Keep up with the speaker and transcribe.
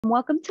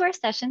Welcome to our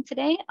session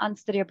today on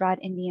Study Abroad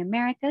in the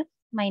Americas.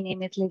 My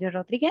name is Lidia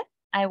Rodriguez.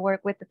 I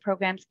work with the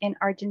programs in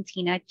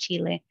Argentina,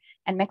 Chile,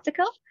 and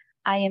Mexico.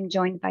 I am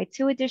joined by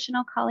two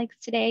additional colleagues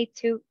today,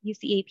 two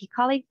UCEAP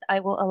colleagues.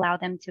 I will allow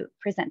them to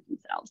present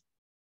themselves.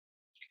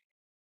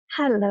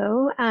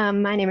 Hello,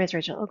 my name is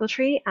Rachel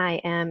Ogletree. I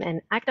am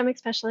an academic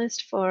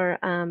specialist for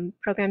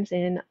programs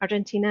in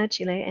Argentina,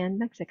 Chile, and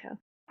Mexico.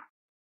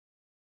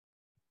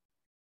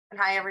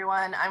 Hi,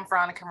 everyone. I'm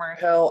Veronica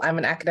Murjo. I'm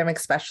an academic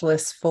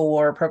specialist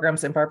for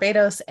programs in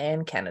Barbados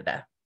and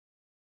Canada.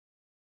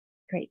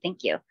 Great,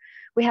 thank you.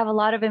 We have a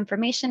lot of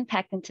information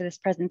packed into this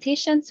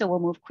presentation, so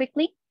we'll move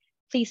quickly.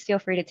 Please feel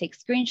free to take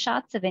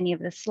screenshots of any of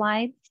the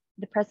slides.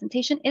 The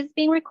presentation is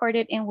being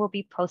recorded and will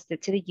be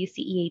posted to the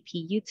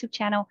UCEAP YouTube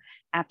channel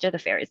after the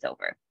fair is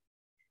over.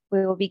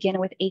 We will begin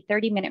with a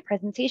 30-minute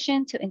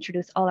presentation to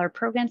introduce all our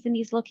programs in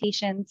these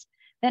locations.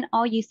 Then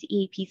all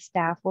UCEAP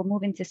staff will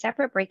move into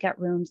separate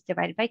breakout rooms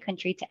divided by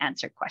country to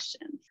answer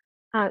questions.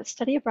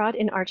 Study abroad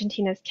in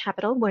Argentina's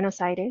capital, Buenos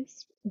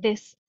Aires.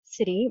 This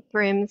city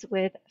brims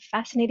with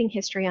fascinating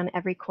history on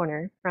every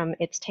corner, from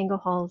its tango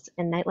halls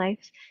and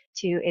nightlife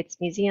to its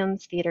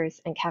museums,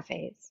 theaters, and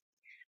cafes.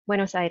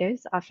 Buenos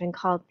Aires, often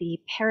called the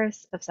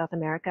Paris of South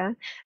America,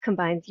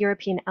 combines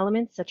European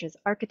elements such as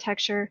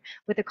architecture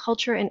with a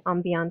culture and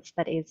ambiance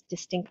that is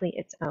distinctly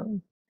its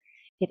own.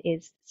 It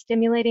is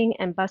stimulating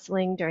and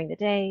bustling during the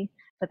day,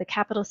 but the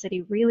capital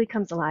city really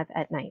comes alive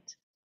at night.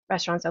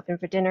 Restaurants open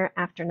for dinner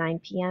after 9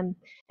 p.m.,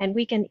 and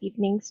weekend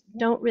evenings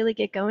don't really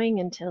get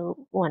going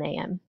until 1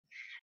 a.m.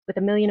 With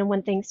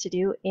 1,000,001 things to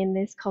do in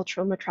this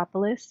cultural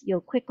metropolis, you'll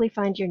quickly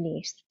find your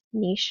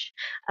niche,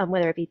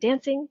 whether it be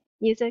dancing,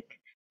 music,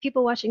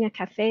 people watching at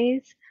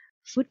cafes,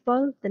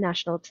 football, the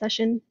national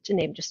obsession, to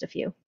name just a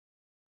few.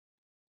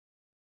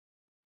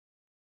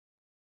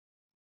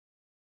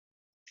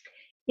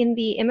 In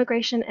the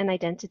Immigration and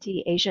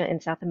Identity Asia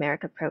and South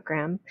America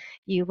program,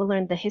 you will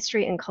learn the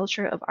history and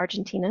culture of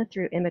Argentina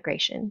through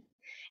immigration.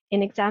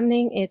 In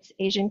examining its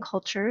Asian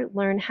culture,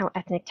 learn how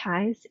ethnic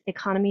ties,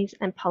 economies,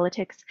 and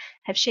politics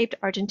have shaped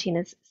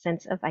Argentina's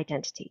sense of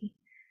identity.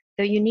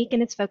 Though unique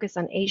in its focus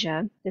on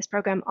Asia, this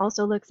program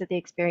also looks at the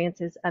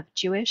experiences of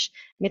Jewish,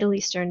 Middle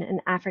Eastern,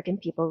 and African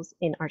peoples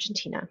in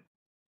Argentina.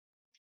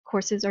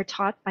 Courses are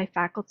taught by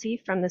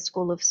faculty from the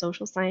School of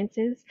Social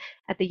Sciences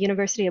at the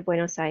University of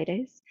Buenos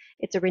Aires.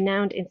 It's a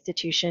renowned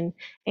institution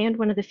and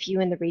one of the few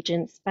in the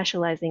region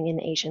specializing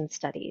in Asian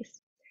studies.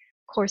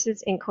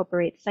 Courses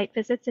incorporate site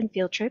visits and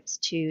field trips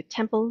to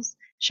temples,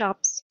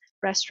 shops,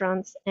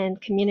 restaurants, and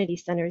community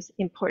centers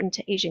important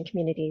to Asian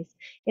communities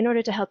in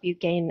order to help you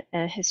gain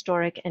a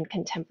historic and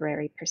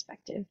contemporary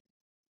perspective.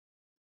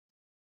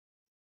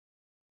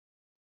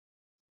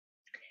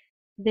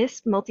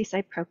 This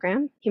multi-site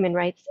program, Human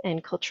Rights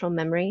and Cultural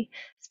Memory,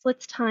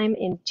 splits time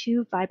in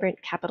two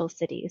vibrant capital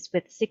cities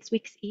with 6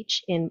 weeks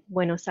each in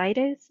Buenos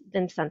Aires,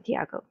 then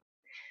Santiago.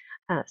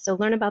 So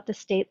learn about the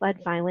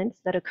state-led violence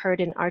that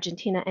occurred in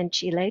Argentina and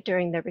Chile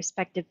during their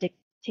respective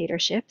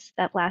dictatorships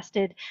that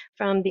lasted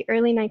from the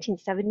early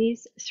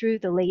 1970s through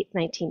the late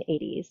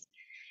 1980s.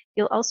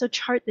 You'll also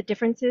chart the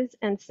differences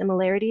and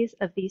similarities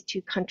of these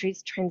two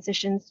countries'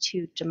 transitions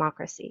to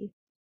democracy.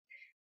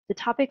 The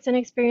topics and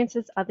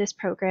experiences of this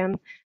program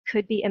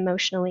could be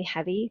emotionally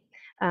heavy,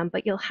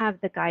 but you'll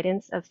have the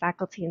guidance of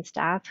faculty and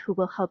staff who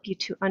will help you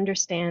to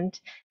understand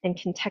and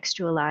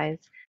contextualize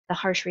the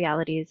harsh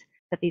realities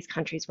that these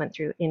countries went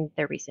through in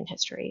their recent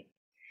history.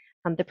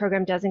 The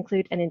program does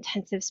include an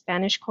intensive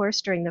Spanish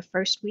course during the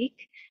first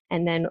week,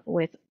 and then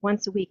with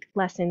once-a-week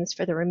lessons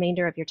for the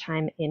remainder of your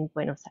time in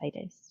Buenos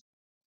Aires.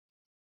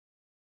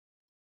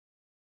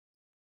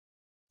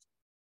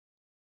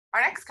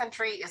 Our next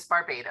country is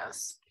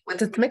Barbados.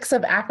 With its mix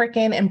of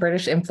African and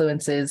British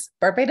influences,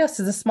 Barbados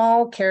is a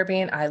small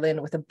Caribbean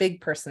island with a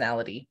big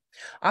personality.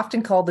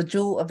 Often called the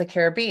jewel of the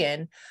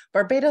Caribbean,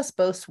 Barbados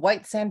boasts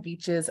white sand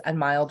beaches and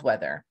mild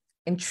weather.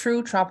 In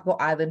true tropical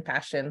island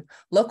fashion,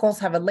 locals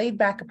have a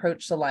laid-back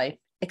approach to life,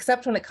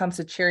 except when it comes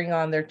to cheering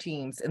on their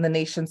teams in the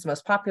nation's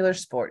most popular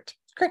sport,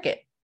 cricket.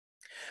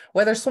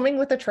 Whether swimming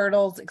with the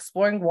turtles,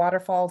 exploring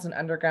waterfalls and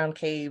underground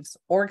caves,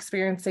 or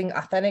experiencing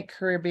authentic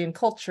Caribbean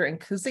culture and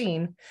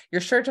cuisine, you're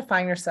sure to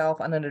find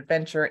yourself on an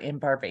adventure in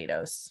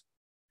Barbados.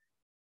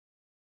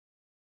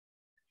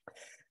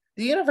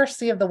 The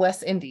University of the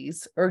West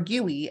Indies, or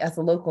UWI as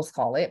the locals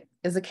call it,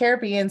 is the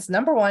Caribbean's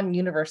 #1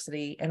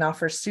 university and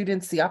offers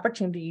students the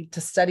opportunity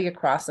to study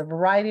across a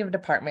variety of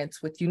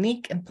departments with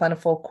unique and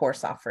plentiful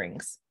course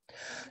offerings.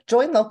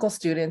 Join local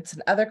students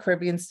and other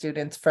Caribbean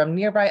students from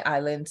nearby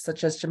islands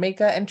such as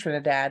Jamaica and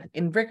Trinidad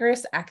in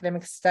rigorous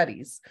academic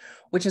studies,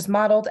 which is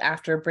modeled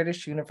after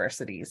British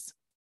universities.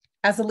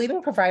 As a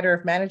leading provider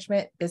of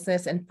management,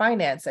 business, and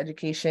finance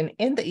education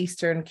in the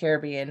Eastern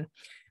Caribbean,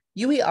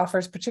 UWI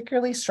offers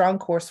particularly strong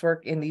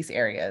coursework in these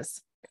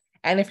areas.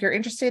 And if you're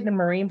interested in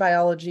marine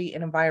biology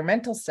and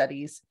environmental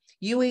studies,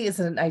 UWI is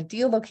an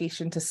ideal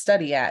location to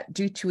study at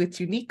due to its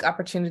unique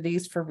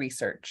opportunities for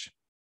research.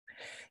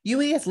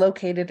 UE is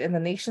located in the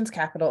nation's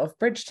capital of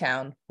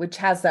Bridgetown, which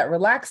has that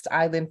relaxed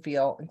island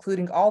feel,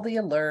 including all the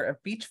allure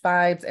of beach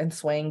vibes and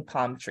swaying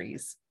palm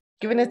trees.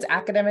 Given its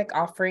academic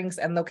offerings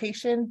and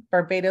location,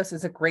 Barbados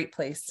is a great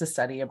place to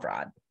study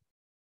abroad.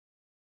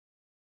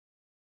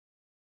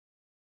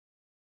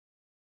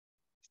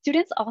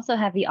 Students also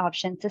have the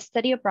option to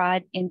study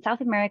abroad in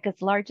South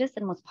America's largest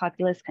and most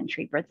populous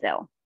country,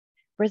 Brazil.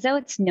 Brazil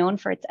is known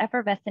for its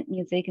effervescent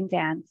music and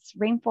dance,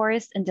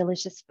 rainforests, and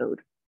delicious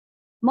food.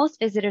 Most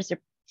visitors are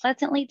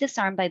pleasantly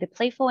disarmed by the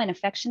playful and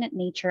affectionate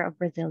nature of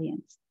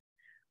Brazilians.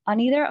 On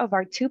either of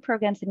our 2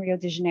 programs in Rio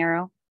de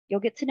Janeiro,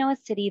 you'll get to know a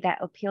city that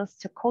appeals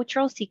to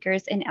cultural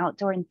seekers and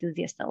outdoor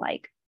enthusiasts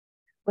alike.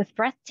 With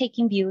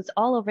breathtaking views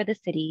all over the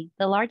city,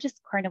 the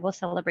largest carnival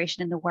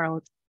celebration in the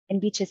world, and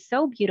beaches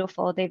so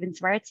beautiful they've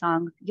inspired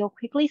songs, you'll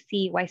quickly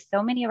see why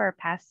so many of our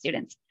past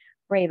students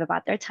rave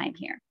about their time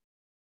here.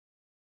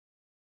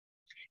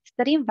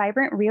 Study in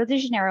vibrant Rio de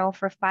Janeiro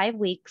for 5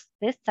 weeks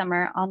this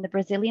summer on the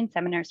Brazilian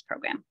Seminars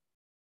program.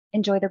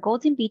 Enjoy the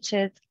golden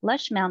beaches,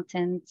 lush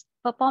mountains,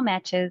 football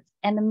matches,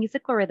 and the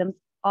musical rhythms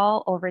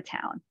all over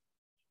town.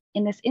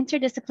 In this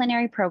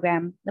interdisciplinary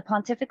program, the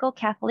Pontifical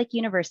Catholic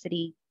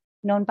University,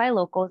 known by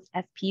locals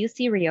as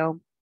PUC Rio,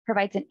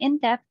 provides an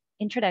in-depth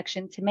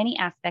introduction to many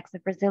aspects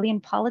of Brazilian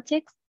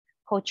politics,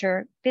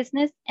 culture,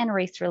 business, and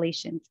race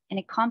relations in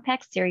a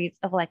compact series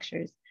of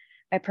lectures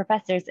by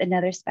professors and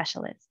other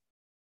specialists.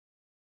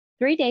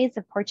 3 days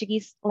of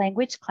Portuguese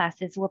language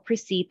classes will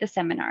precede the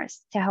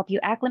seminars to help you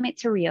acclimate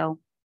to Rio,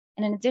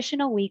 and an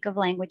additional week of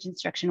language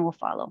instruction will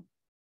follow.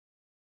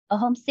 A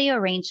homestay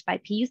arranged by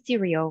PUC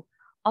Rio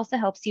also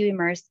helps you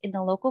immerse in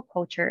the local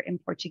culture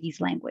and Portuguese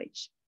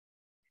language.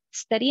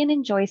 Study and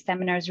enjoy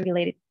seminars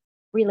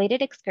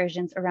related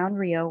excursions around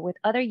Rio with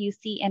other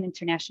UC and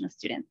international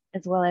students,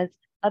 as well as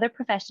other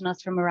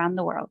professionals from around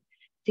the world,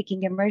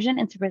 seeking immersion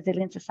into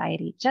Brazilian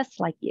society just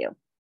like you.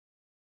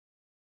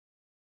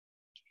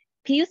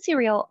 PUC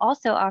Rio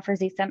also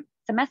offers a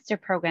semester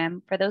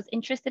program for those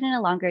interested in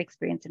a longer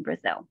experience in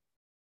Brazil.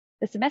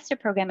 The semester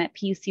program at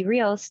PUC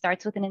Rio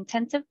starts with an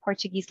intensive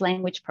Portuguese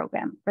language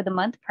program for the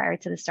month prior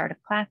to the start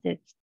of classes.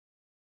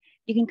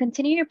 You can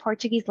continue your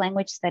Portuguese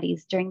language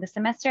studies during the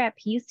semester at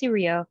PUC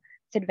Rio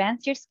to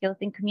advance your skills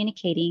in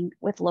communicating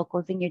with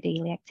locals in your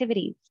daily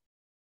activities.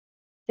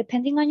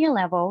 Depending on your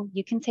level,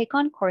 you can take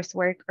on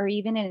coursework or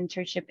even an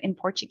internship in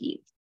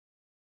Portuguese.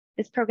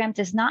 This program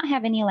does not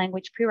have any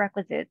language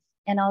prerequisites,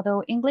 and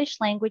although English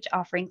language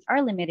offerings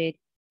are limited,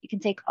 you can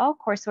take all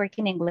coursework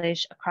in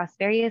English across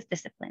various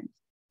disciplines,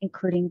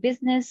 including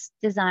business,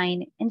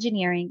 design,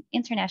 engineering,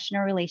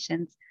 international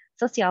relations,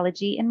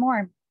 sociology, and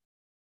more.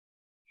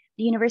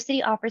 The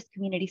university offers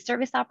community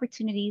service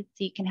opportunities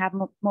so you can have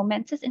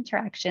momentous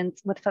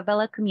interactions with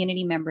favela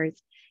community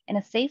members in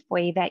a safe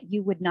way that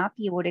you would not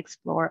be able to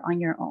explore on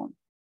your own.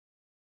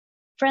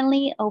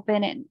 Friendly,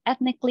 open, and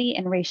ethnically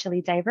and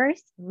racially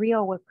diverse,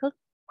 Rio will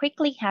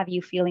quickly have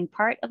you feeling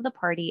part of the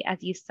party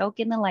as you soak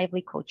in the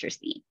lively culture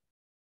scene.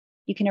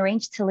 You can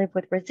arrange to live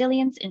with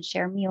Brazilians and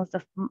share meals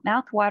of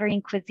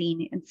mouth-watering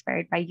cuisine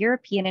inspired by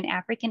European and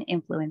African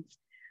influence,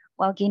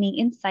 while gaining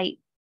insight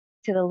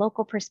to the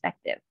local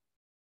perspective.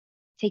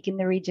 Take in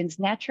the region's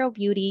natural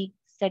beauty,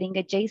 studying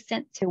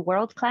adjacent to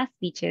world-class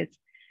beaches,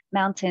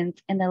 mountains,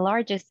 and the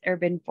largest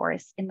urban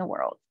forests in the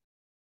world.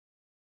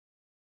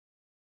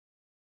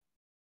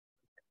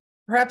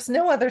 Perhaps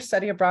no other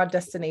study abroad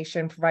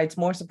destination provides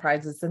more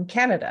surprises than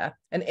Canada,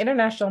 an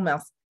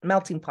international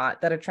melting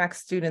pot that attracts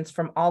students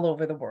from all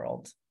over the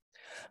world.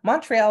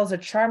 Montreal is a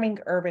charming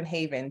urban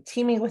haven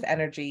teeming with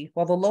energy,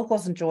 while the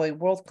locals enjoy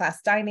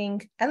world-class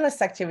dining,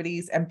 endless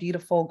activities, and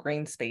beautiful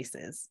green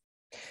spaces.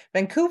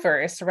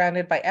 Vancouver is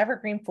surrounded by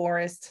evergreen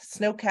forests,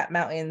 snow-capped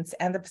mountains,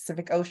 and the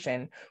Pacific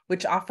Ocean,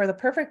 which offer the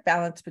perfect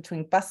balance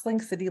between bustling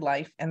city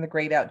life and the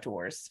great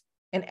outdoors.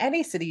 In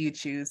any city you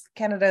choose,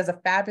 Canada is a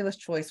fabulous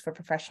choice for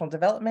professional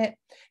development,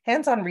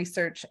 hands-on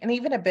research, and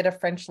even a bit of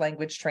French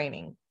language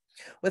training.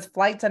 With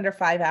flights under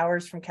 5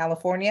 hours from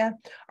California,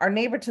 our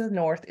neighbor to the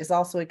north is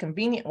also a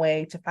convenient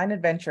way to find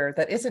adventure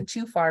that isn't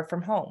too far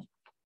from home.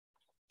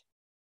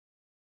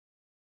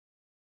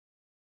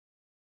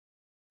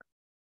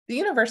 The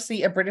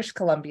University of British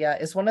Columbia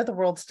is one of the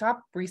world's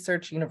top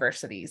research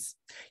universities.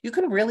 You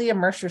can really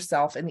immerse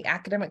yourself in the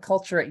academic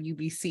culture at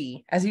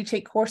UBC as you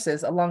take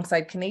courses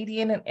alongside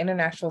Canadian and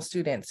international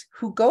students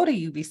who go to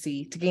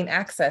UBC to gain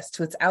access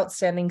to its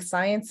outstanding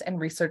science and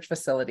research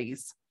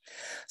facilities.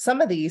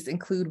 Some of these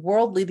include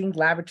world-leading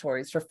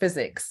laboratories for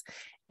physics,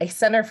 a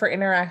Center for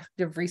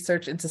Interactive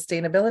Research and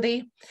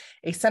Sustainability,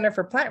 a Center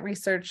for Plant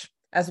Research,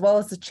 as well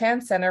as the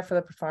Chan Center for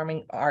the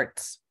Performing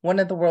Arts, one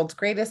of the world's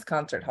greatest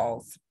concert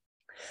halls.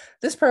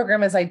 This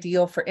program is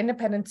ideal for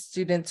independent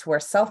students who are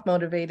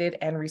self-motivated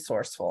and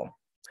resourceful.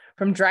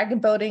 From dragon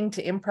boating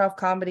to improv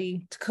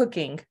comedy to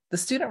cooking, the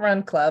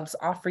student-run clubs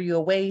offer you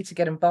a way to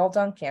get involved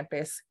on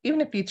campus,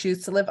 even if you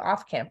choose to live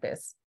off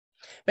campus.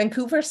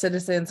 Vancouver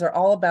citizens are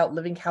all about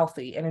living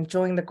healthy and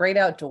enjoying the great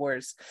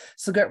outdoors,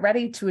 so get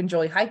ready to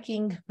enjoy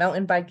hiking,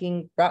 mountain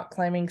biking, rock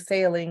climbing,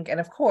 sailing, and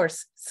of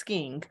course,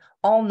 skiing,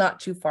 all not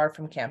too far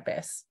from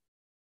campus.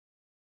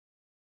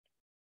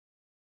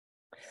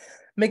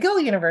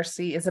 McGill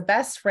University is the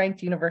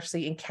best-ranked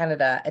university in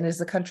Canada and is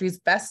the country's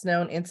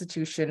best-known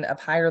institution of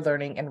higher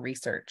learning and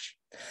research.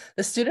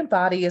 The student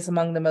body is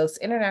among the most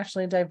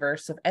internationally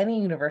diverse of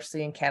any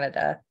university in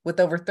Canada, with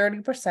over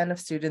 30% of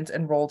students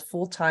enrolled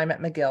full-time at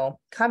McGill,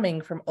 coming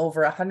from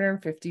over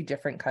 150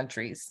 different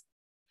countries.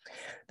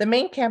 The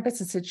main campus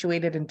is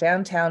situated in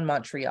downtown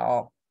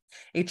Montreal,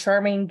 a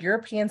charming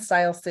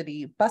European-style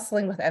city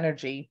bustling with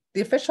energy.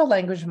 The official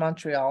language of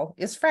Montreal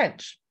is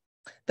French.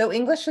 Though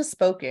English is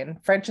spoken,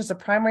 French is a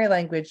primary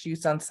language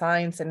used on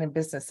signs and in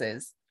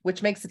businesses,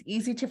 which makes it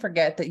easy to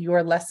forget that you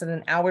are less than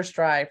an hour's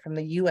drive from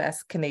the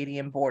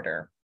US-Canadian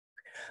border.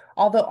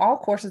 Although all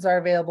courses are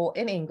available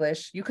in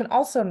English, you can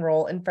also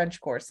enroll in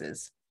French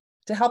courses.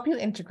 To help you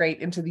integrate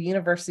into the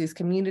university's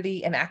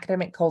community and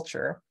academic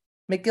culture,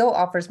 McGill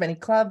offers many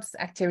clubs,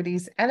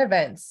 activities, and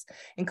events,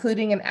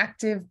 including an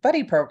active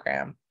buddy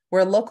program,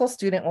 where a local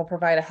student will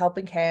provide a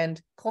helping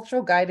hand,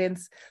 cultural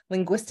guidance,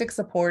 linguistic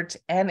support,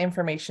 and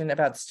information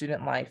about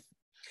student life.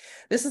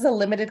 This is a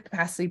limited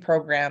capacity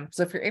program,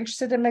 so if you're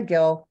interested in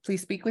McGill,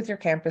 please speak with your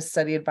campus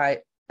study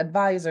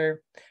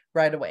advisor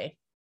right away.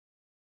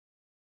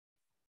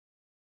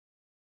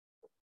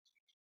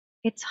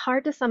 It's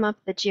hard to sum up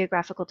the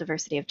geographical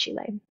diversity of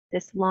Chile.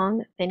 This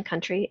long, thin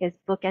country is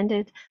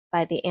bookended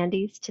by the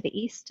Andes to the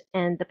east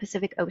and the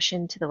Pacific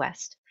Ocean to the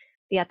west.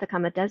 The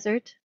Atacama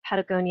Desert,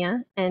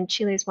 Patagonia, and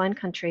Chile's wine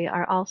country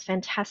are all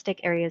fantastic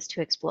areas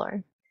to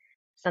explore.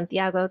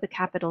 Santiago, the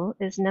capital,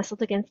 is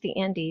nestled against the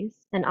Andes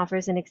and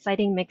offers an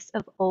exciting mix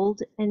of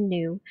old and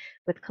new,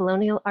 with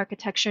colonial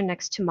architecture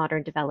next to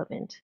modern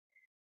development.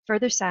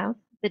 Further south,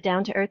 the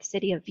down-to-earth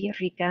city of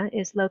Rica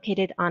is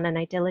located on an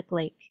idyllic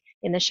lake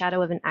in the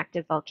shadow of an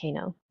active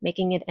volcano,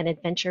 making it an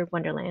adventure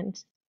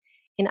wonderland.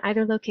 In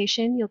either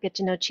location, you'll get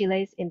to know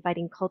Chile's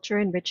inviting culture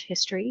and rich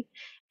history,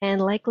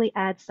 and likely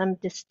add some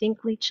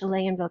distinctly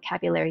Chilean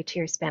vocabulary to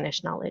your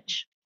Spanish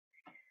knowledge.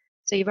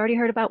 So you've already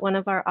heard about one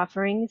of our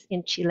offerings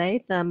in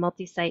Chile, the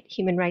multi-site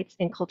Human Rights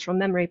and Cultural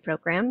Memory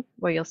Program,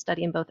 where you'll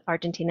study in both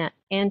Argentina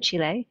and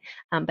Chile.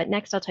 But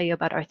next I'll tell you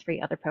about our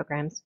 3 other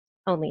programs,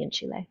 only in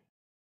Chile.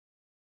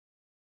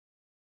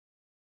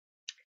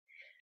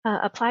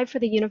 Applied for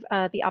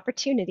the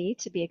opportunity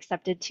to be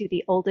accepted to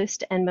the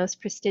oldest and most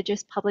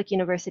prestigious public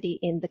university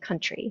in the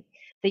country.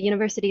 The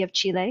University of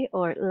Chile,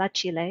 or La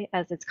Chile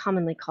as it's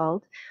commonly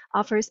called,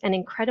 offers an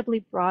incredibly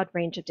broad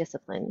range of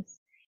disciplines.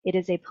 It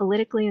is a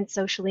politically and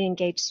socially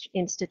engaged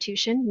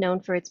institution known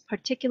for its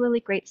particularly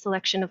great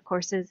selection of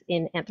courses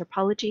in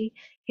anthropology,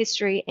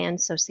 history,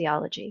 and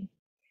sociology.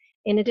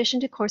 In addition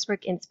to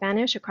coursework in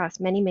Spanish across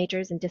many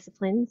majors and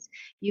disciplines,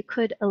 you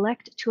could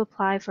elect to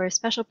apply for a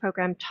special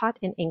program taught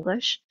in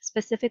English,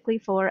 specifically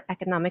for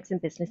economics and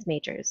business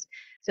majors.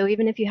 So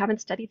even if you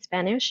haven't studied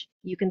Spanish,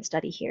 you can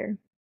study here.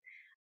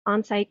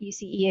 On-site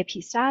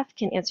UCEAP staff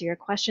can answer your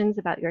questions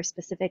about your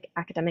specific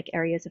academic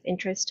areas of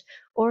interest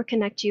or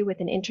connect you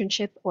with an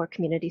internship or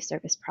community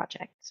service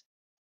project.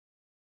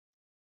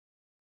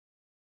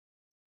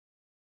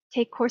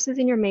 Take courses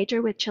in your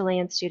major with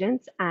Chilean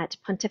students at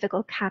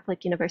Pontifical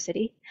Catholic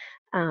University.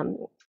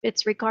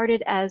 It's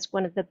regarded as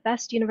one of the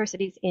best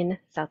universities in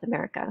South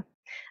America.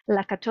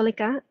 La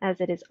Católica, as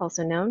it is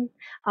also known,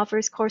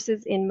 offers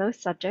courses in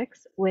most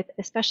subjects with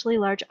especially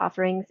large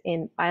offerings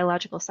in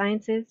biological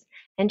sciences,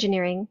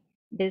 engineering,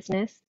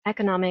 business,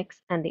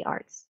 economics, and the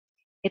arts.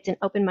 It's an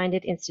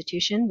open-minded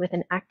institution with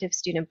an active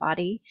student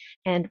body,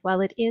 and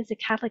while it is a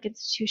Catholic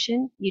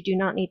institution, you do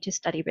not need to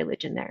study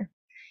religion there.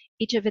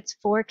 Each of its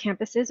 4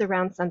 campuses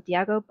around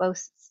Santiago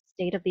boasts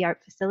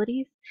state-of-the-art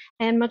facilities,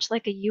 and much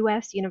like a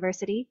US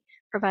university,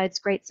 provides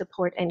great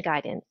support and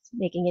guidance,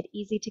 making it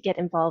easy to get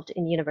involved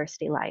in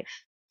university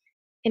life.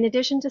 In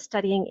addition to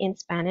studying in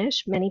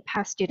Spanish, many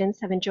past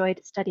students have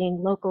enjoyed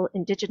studying local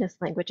indigenous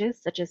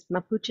languages such as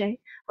Mapuche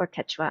or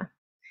Quechua.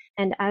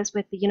 And as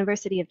with the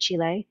University of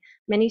Chile,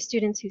 many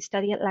students who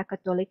study at La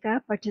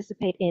Católica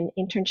participate in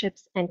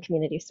internships and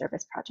community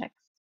service projects.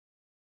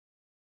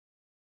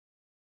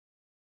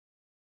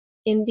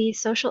 In the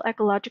Social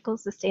Ecological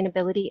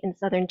Sustainability in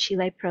Southern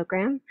Chile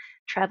program,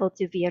 travel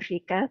to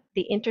Villarrica,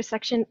 the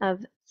intersection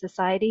of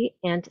society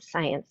and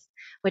science,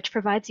 which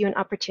provides you an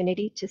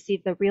opportunity to see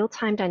the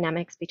real-time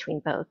dynamics between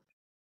both.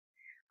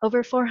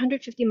 Over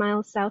 450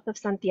 miles south of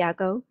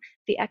Santiago,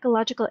 the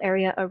ecological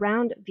area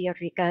around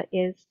Villarrica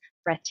is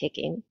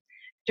breathtaking.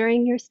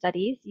 During your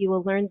studies, you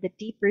will learn the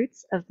deep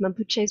roots of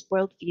Mapuche's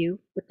worldview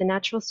with the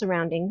natural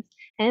surroundings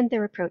and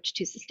their approach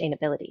to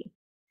sustainability.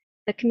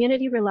 The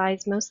community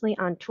relies mostly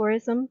on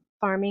tourism,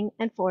 farming,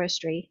 and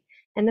forestry,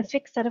 and the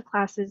fixed set of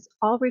classes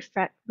all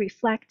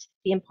reflect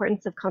the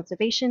importance of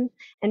conservation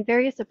and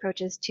various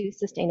approaches to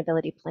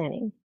sustainability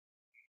planning.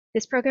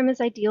 This program is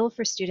ideal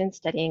for students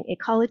studying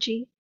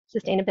ecology,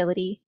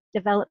 sustainability,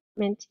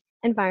 development,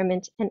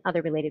 environment, and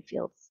other related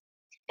fields.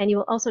 And you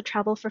will also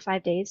travel for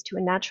 5 days to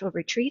a natural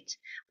retreat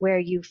where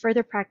you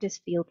further practice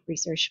field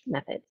research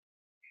methods.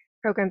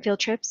 Program field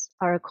trips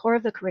are a core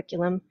of the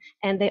curriculum,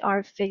 and they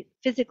are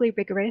physically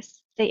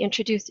rigorous. They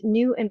introduce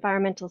new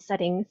environmental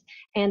settings,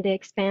 and they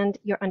expand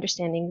your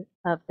understanding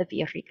of the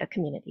Villa Rica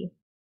community.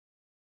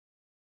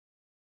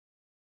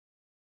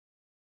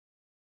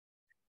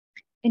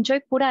 Enjoy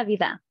pura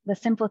vida, the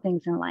simple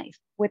things in life,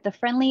 with the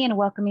friendly and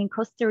welcoming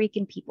Costa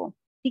Rican people.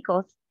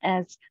 Ticos,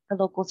 as the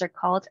locals are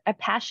called, are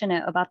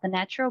passionate about the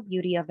natural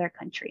beauty of their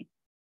country.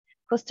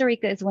 Costa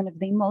Rica is one of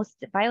the most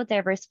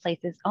biodiverse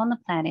places on the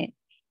planet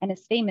and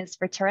is famous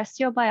for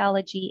terrestrial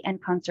biology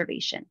and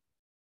conservation,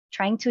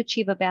 trying to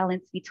achieve a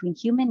balance between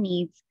human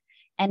needs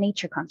and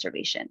nature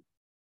conservation.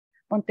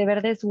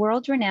 Monteverde's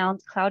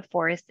world-renowned cloud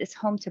forest is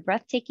home to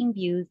breathtaking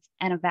views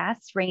and a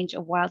vast range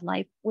of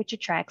wildlife, which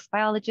attracts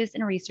biologists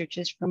and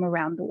researchers from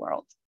around the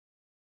world.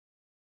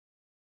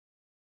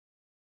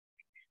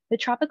 The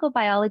Tropical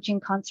Biology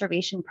and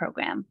Conservation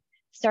Program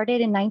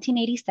started in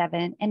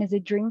 1987 and is a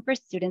dream for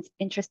students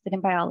interested in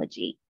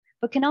biology,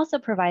 but can also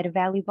provide a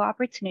valuable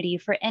opportunity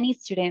for any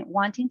student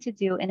wanting to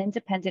do an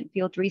independent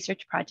field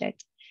research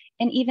project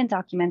and even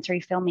documentary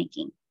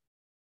filmmaking.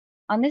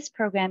 On this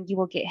program, you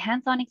will get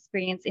hands-on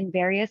experience in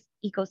various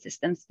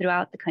ecosystems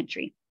throughout the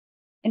country.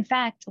 In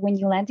fact, when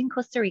you land in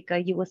Costa Rica,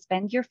 you will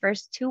spend your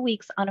first 2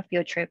 weeks on a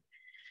field trip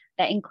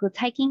that includes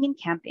hiking and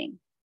camping.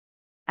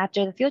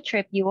 After the field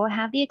trip, you will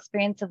have the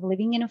experience of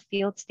living in a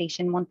field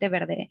station,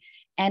 Monteverde,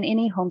 and in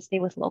a homestay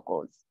with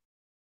locals.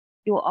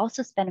 You will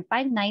also spend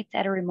 5 nights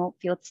at a remote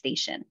field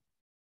station.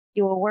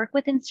 You will work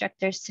with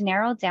instructors to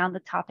narrow down the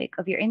topic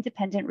of your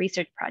independent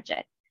research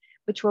project,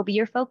 which will be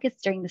your focus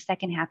during the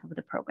second half of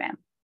the program.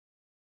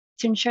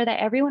 To ensure that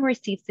everyone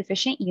receives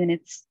sufficient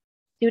units,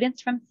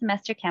 students from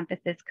semester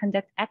campuses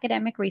conduct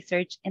academic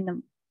research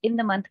in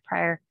the month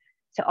prior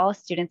to all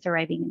students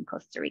arriving in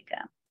Costa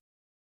Rica.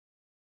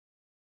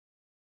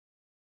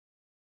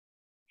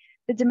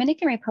 The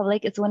Dominican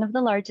Republic is one of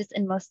the largest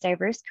and most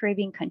diverse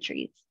Caribbean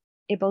countries.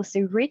 It boasts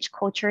a rich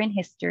culture and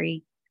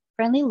history,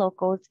 friendly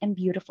locals, and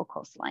beautiful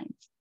coastlines.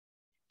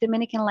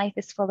 Dominican life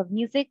is full of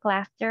music,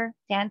 laughter,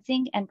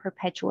 dancing, and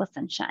perpetual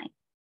sunshine.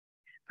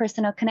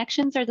 Personal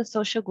connections are the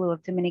social glue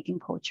of Dominican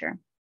culture.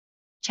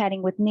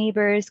 Chatting with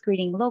neighbors,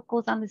 greeting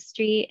locals on the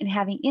street, and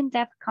having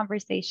in-depth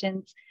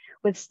conversations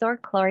with store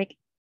clerks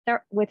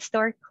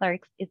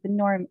is the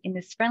norm in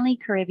this friendly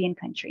Caribbean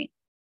country.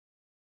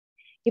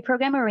 A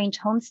program-arranged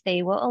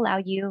homestay will allow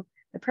you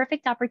the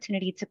perfect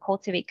opportunity to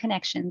cultivate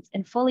connections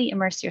and fully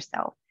immerse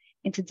yourself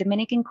into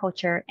Dominican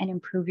culture and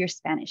improve your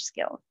Spanish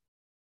skills.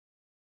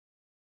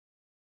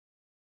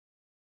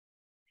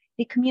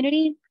 The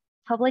Community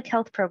Public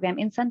Health Program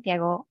in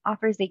Santiago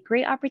offers a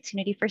great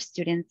opportunity for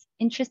students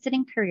interested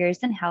in careers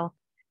in health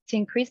to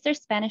increase their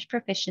Spanish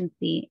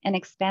proficiency and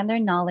expand their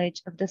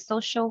knowledge of the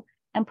social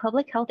and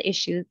public health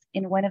issues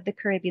in one of the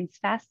Caribbean's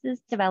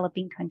fastest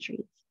developing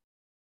countries.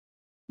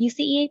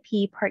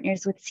 UCEAP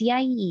partners with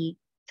CIEE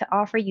to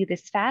offer you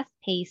this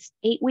fast-paced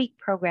 8-week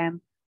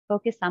program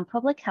focused on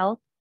public health,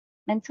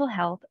 mental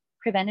health,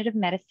 preventative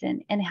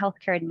medicine, and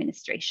healthcare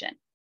administration.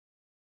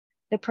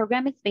 The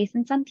program is based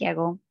in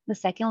Santiago, the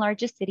second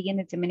largest city in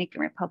the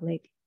Dominican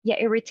Republic, yet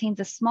it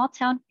retains a small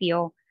town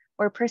feel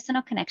where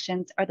personal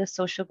connections are the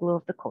social glue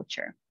of the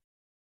culture.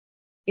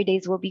 Your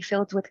days will be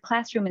filled with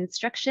classroom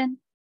instruction,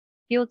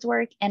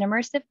 fieldwork, and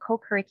immersive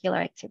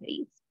co-curricular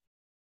activities.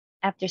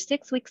 After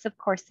 6 weeks of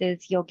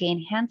courses, you'll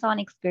gain hands-on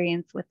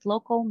experience with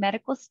local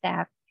medical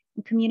staff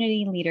and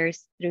community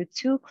leaders through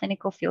 2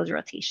 clinical field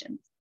rotations,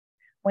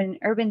 one in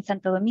urban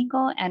Santo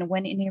Domingo and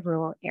one in a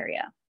rural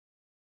area.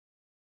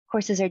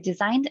 Courses are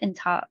designed and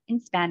taught in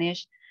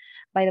Spanish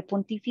by the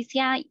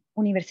Pontificia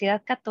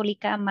Universidad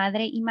Católica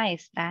Madre y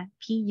Maestra,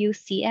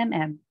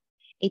 PUCMM,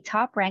 a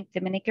top-ranked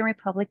Dominican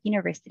Republic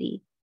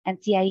university and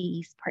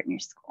CIEE's partner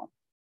school.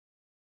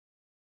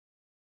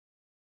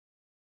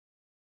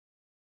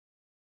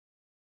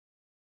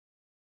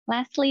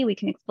 Lastly, we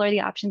can explore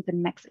the options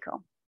in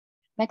Mexico.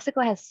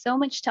 Mexico has so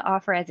much to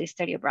offer as a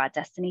study abroad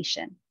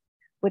destination.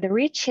 With a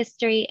rich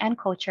history and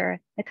culture,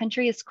 the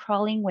country is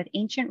crawling with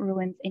ancient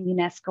ruins and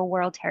UNESCO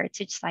World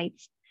Heritage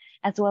Sites,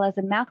 as well as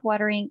a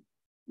mouth-watering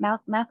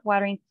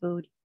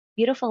food,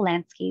 beautiful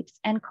landscapes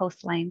and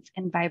coastlines,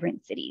 and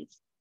vibrant cities.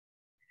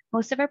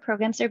 Most of our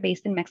programs are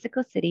based in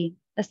Mexico City,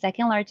 the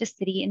second largest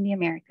city in the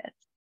Americas.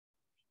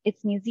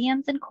 Its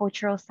museums and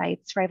cultural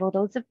sites rival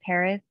those of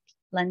Paris,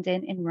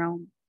 London, and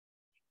Rome.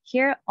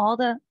 Here, all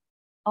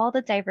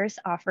the diverse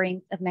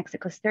offerings of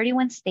Mexico's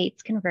 31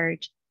 states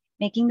converge,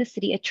 making the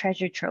city a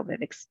treasure trove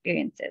of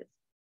experiences.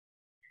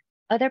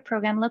 Other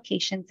program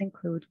locations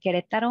include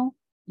Querétaro,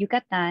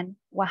 Yucatán,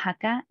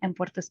 Oaxaca, and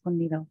Puerto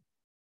Escondido.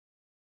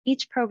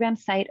 Each program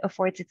site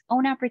affords its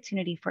own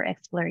opportunity for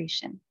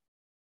exploration.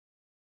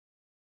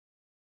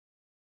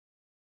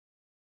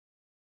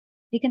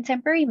 The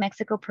Contemporary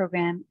Mexico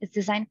program is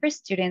designed for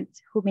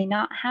students who may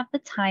not have the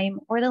time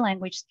or the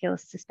language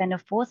skills to spend a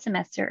full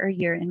semester or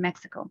year in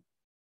Mexico.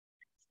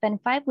 Spend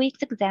 5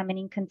 weeks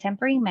examining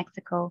contemporary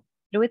Mexico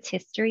through its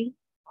history,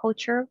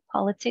 culture,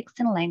 politics,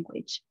 and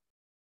language.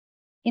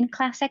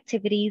 In-class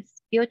activities,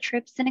 field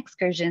trips, and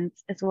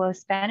excursions, as well as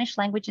Spanish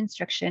language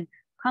instruction,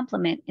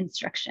 complement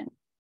instruction.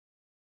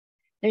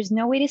 There's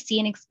no way to see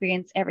and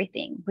experience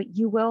everything, but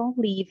you will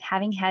leave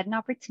having had an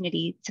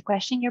opportunity to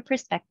question your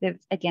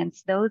perspectives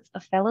against those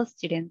of fellow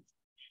students,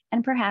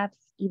 and perhaps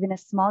even a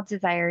small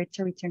desire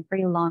to return for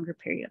a longer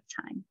period of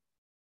time.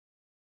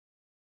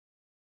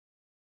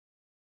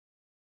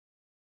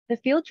 The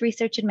Field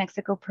Research in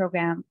Mexico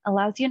program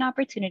allows you an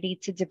opportunity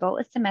to devote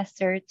a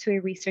semester to a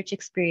research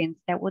experience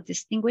that will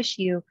distinguish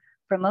you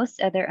from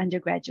most other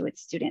undergraduate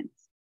students.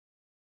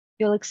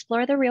 You'll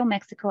explore the real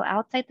Mexico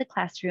outside the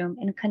classroom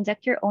and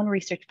conduct your own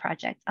research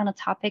project on a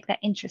topic that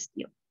interests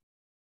you.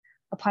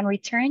 Upon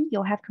return,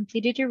 you'll have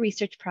completed your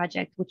research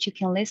project, which you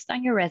can list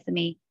on your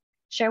resume,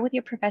 share with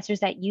your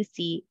professors at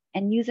UC,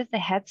 and use as a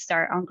head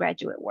start on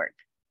graduate work.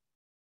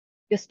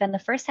 You'll spend the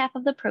first half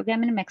of the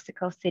program in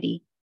Mexico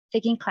City,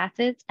 taking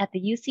classes at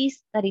the UC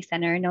Study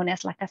Center known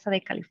as La Casa de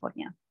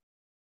California.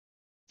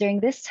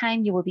 During this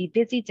time, you will be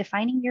busy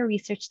defining your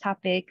research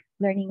topic,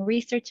 learning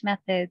research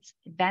methods,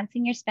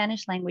 advancing your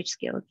Spanish language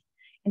skills,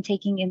 and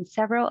taking in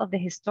several of the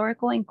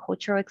historical and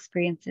cultural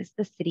experiences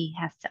the city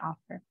has to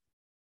offer.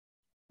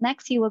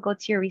 Next, you will go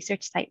to your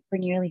research site for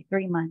nearly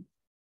 3 months.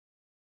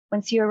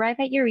 Once you arrive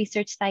at your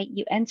research site,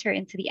 you enter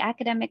into the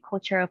academic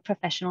culture of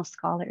professional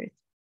scholars.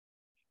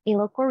 A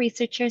local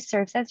researcher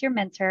serves as your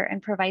mentor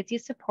and provides you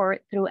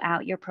support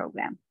throughout your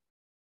program.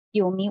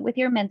 You will meet with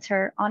your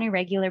mentor on a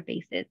regular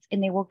basis,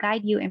 and they will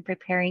guide you in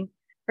preparing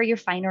for your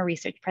final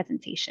research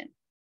presentation.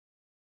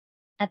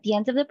 At the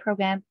end of the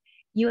program,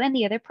 you and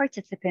the other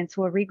participants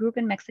will regroup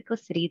in Mexico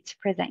City to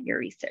present your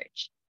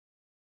research.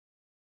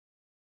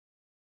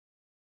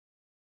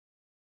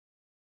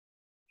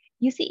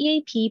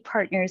 UCEAP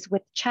partners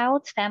with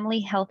Child Family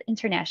Health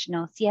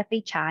International,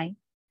 CFHI,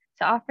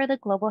 to offer the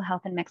Global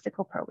Health in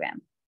Mexico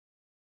program.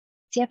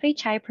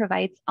 CFHI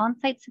provides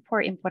on-site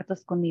support in Puerto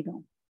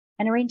Escondido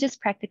and arranges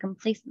practicum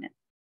placement.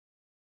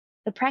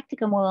 The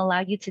practicum will allow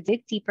you to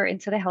dig deeper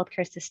into the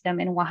healthcare system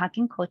in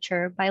Oaxacan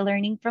culture by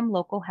learning from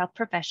local health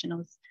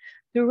professionals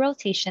through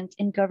rotations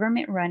in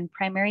government-run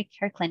primary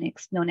care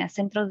clinics known as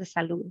Centros de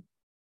Salud.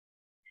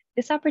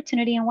 This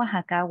opportunity in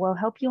Oaxaca will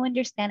help you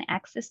understand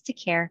access to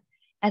care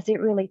as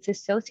it relates to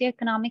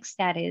socioeconomic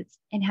status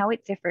and how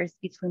it differs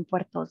between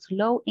Puerto's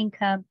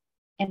low-income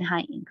and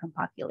high-income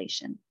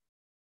population.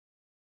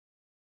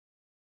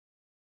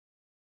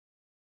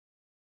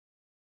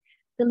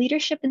 The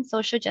Leadership in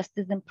Social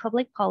Justice and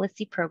Public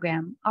Policy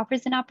program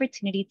offers an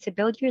opportunity to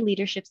build your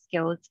leadership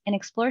skills and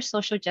explore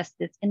social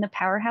justice in the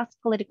powerhouse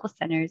political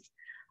centers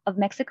of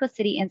Mexico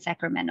City and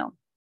Sacramento.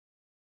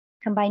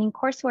 Combining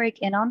coursework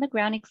and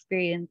on-the-ground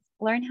experience,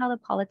 learn how the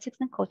politics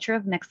and culture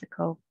of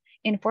Mexico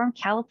inform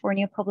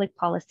California public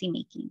policy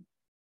making.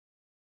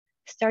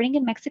 Starting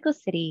in Mexico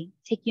City,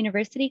 take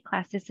university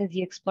classes as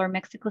you explore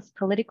Mexico's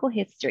political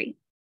history.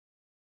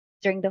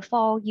 During the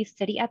fall, you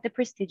study at the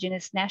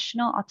prestigious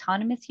National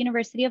Autonomous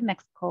University of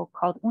Mexico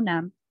called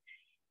UNAM,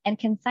 and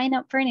can sign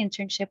up for an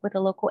internship with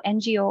a local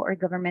NGO or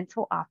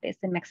governmental office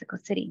in Mexico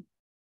City.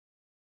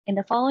 In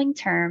the following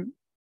term,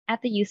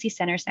 at the UC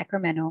Center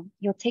Sacramento,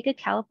 you'll take a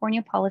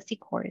California policy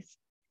course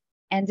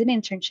and an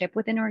internship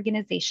with an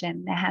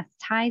organization that has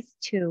ties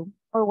to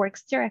or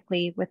works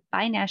directly with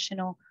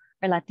binational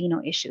or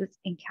Latino issues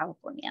in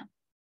California.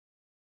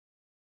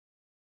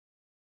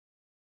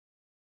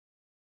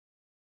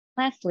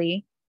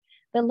 Lastly,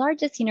 the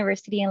largest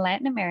university in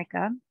Latin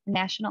America, the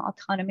National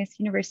Autonomous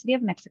University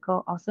of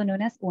Mexico, also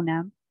known as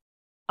UNAM,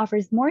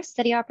 offers more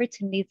study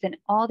opportunities than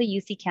all the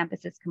UC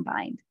campuses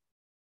combined.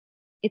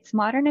 Its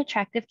modern,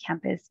 attractive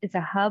campus is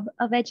a hub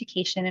of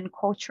education and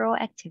cultural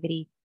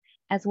activity,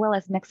 as well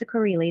as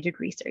Mexico-related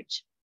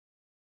research.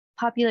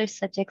 Popular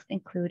subjects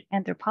include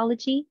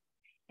anthropology,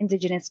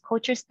 indigenous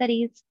culture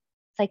studies,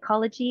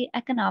 psychology,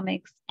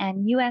 economics,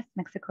 and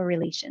US-Mexico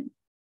relations.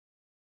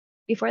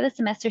 Before the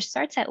semester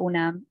starts at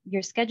UNAM,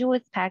 your schedule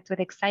is packed with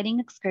exciting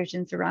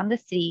excursions around the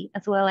city,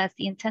 as well as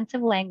the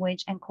intensive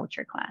language and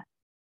culture class.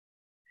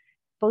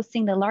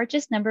 Boasting the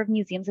largest number of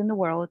museums in the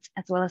world,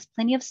 as well as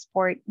plenty of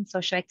sport and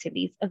social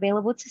activities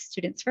available to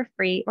students for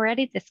free or at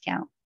a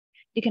discount,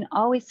 you can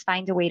always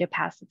find a way to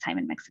pass the time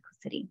in Mexico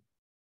City.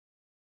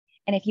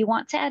 And if you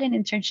want to add an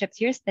internship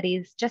to your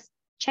studies, just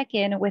check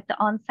in with the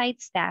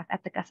on-site staff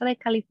at the Casa de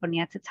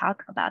California to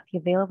talk about the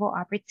available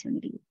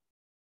opportunities.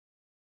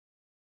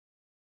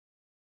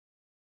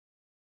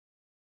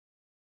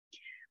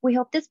 We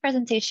hope this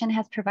presentation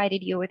has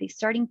provided you with a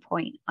starting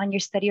point on your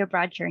study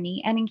abroad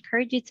journey and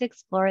encourage you to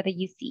explore the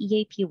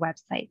UCEAP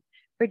website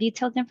for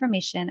detailed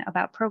information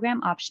about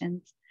program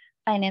options,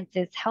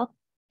 finances, health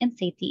and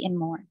safety, and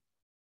more.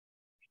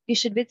 You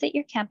should visit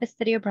your campus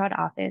study abroad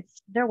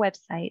office, their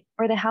website,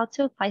 or the How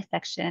to Apply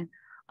section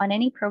on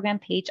any program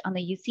page on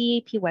the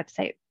UCEAP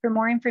website for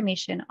more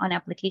information on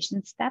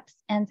application steps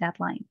and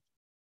deadlines.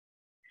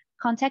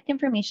 Contact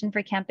information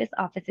for campus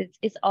offices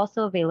is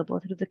also available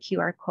through the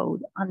QR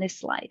code on this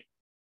slide.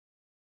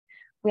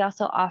 We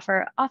also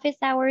offer office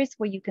hours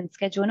where you can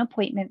schedule an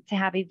appointment to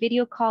have a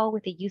video call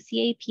with a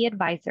UCEAP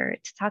advisor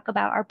to talk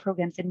about our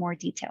programs in more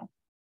detail.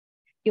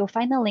 You'll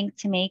find the link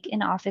to make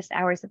an office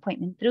hours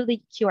appointment through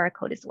the QR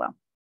code as well.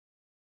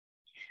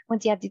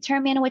 Once you have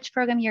determined which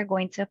program you're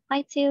going to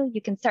apply to,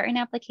 you can start an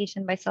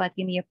application by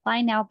selecting the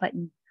Apply Now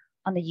button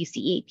on the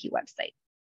UCEAP website.